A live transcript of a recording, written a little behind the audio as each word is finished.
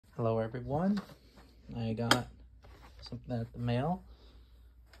Hello everyone, I got something at the mail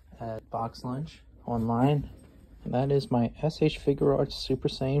at Box Lunch online, and that is my ssj4 Super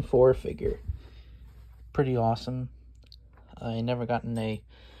Saiyan 4 figure. Pretty awesome. I never gotten a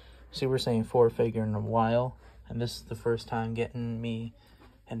Super Saiyan 4 figure in a while, and this is the first time getting me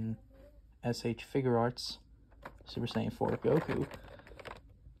an sh Figure Arts Super Saiyan 4 Goku.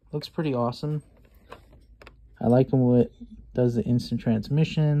 Looks pretty awesome. I like him with does the instant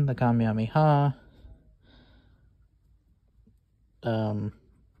transmission, the Kamehameha, when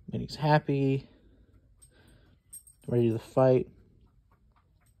he's happy, ready to fight.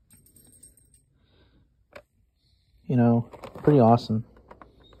 You know, pretty awesome.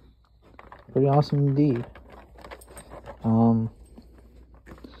 Pretty awesome indeed.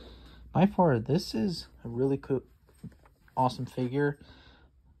 By far, this is a really cool, awesome figure.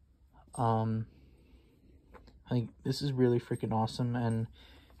 I think this is really freaking awesome, and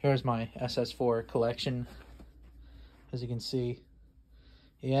here's my ss4 collection. As you can see,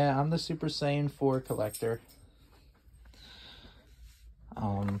 yeah, I'm the Super Saiyan 4 collector.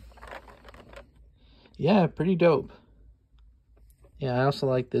 Yeah, pretty dope. Yeah, I also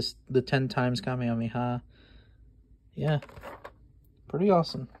like this, the 10 times Kamehameha. Yeah, pretty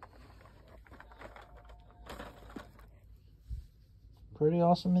awesome. Pretty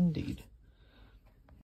awesome indeed.